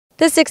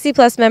The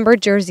 60-plus member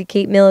Jersey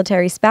Cape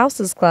Military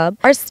Spouses Club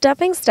are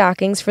stuffing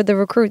stockings for the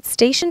recruits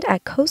stationed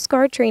at Coast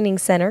Guard Training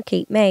Center,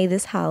 Cape May,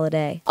 this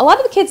holiday. A lot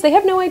of the kids, they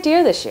have no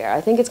idea this year.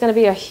 I think it's going to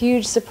be a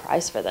huge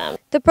surprise for them.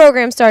 The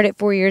program started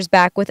 4 years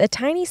back with a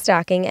tiny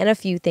stocking and a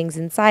few things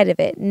inside of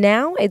it.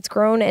 Now it's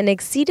grown and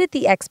exceeded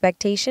the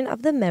expectation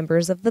of the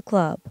members of the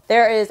club.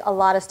 There is a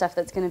lot of stuff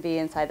that's going to be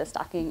inside the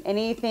stocking.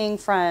 Anything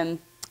from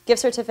gift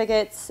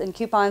certificates and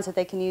coupons that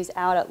they can use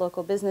out at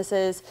local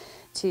businesses,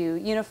 to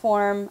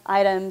uniform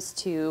items,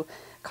 to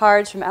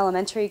cards from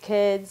elementary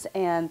kids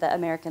and the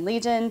American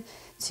Legion,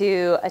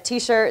 to a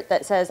t-shirt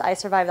that says "I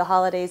survived the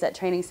holidays at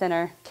Training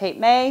Center Cape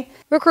May."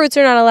 Recruits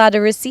are not allowed to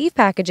receive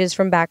packages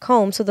from back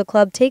home, so the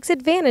club takes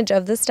advantage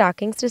of the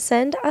stockings to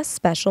send a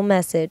special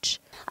message.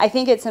 I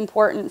think it's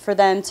important for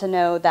them to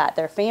know that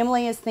their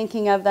family is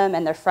thinking of them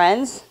and their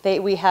friends.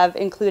 We have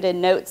included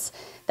notes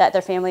that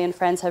their family and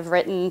friends have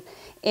written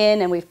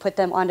in, and we've put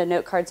them onto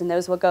note cards, and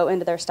those will go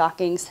into their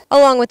stockings.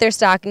 Along with their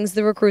stockings,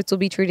 the recruits will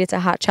be treated to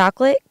hot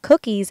chocolate,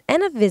 cookies,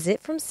 and a visit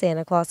from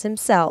Santa Claus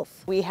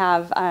himself. We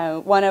have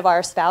one of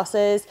our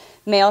spouses,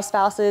 male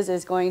spouses,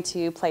 is going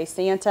to play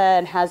Santa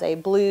and has a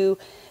blue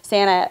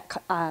Santa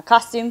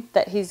costume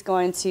that he's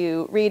going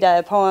to read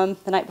a poem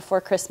the night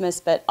before Christmas,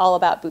 but all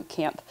about boot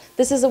camp.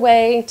 This is a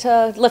way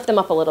to lift them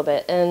up a little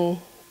bit, and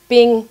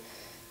being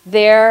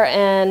there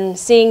and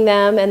seeing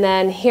them and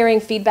then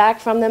hearing feedback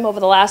from them over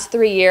the last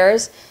 3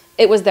 years,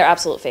 it was their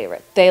absolute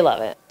favorite. They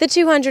love it. The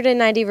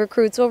 290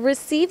 recruits will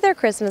receive their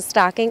Christmas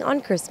stocking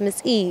on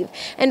Christmas Eve.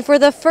 And for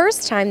the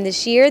first time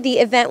this year, the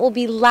event will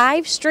be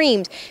live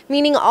streamed,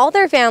 meaning all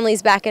their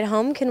families back at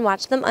home can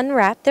watch them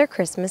unwrap their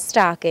Christmas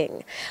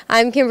stocking.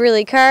 I'm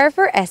Kimberly Kerr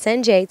for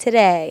SNJ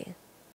Today.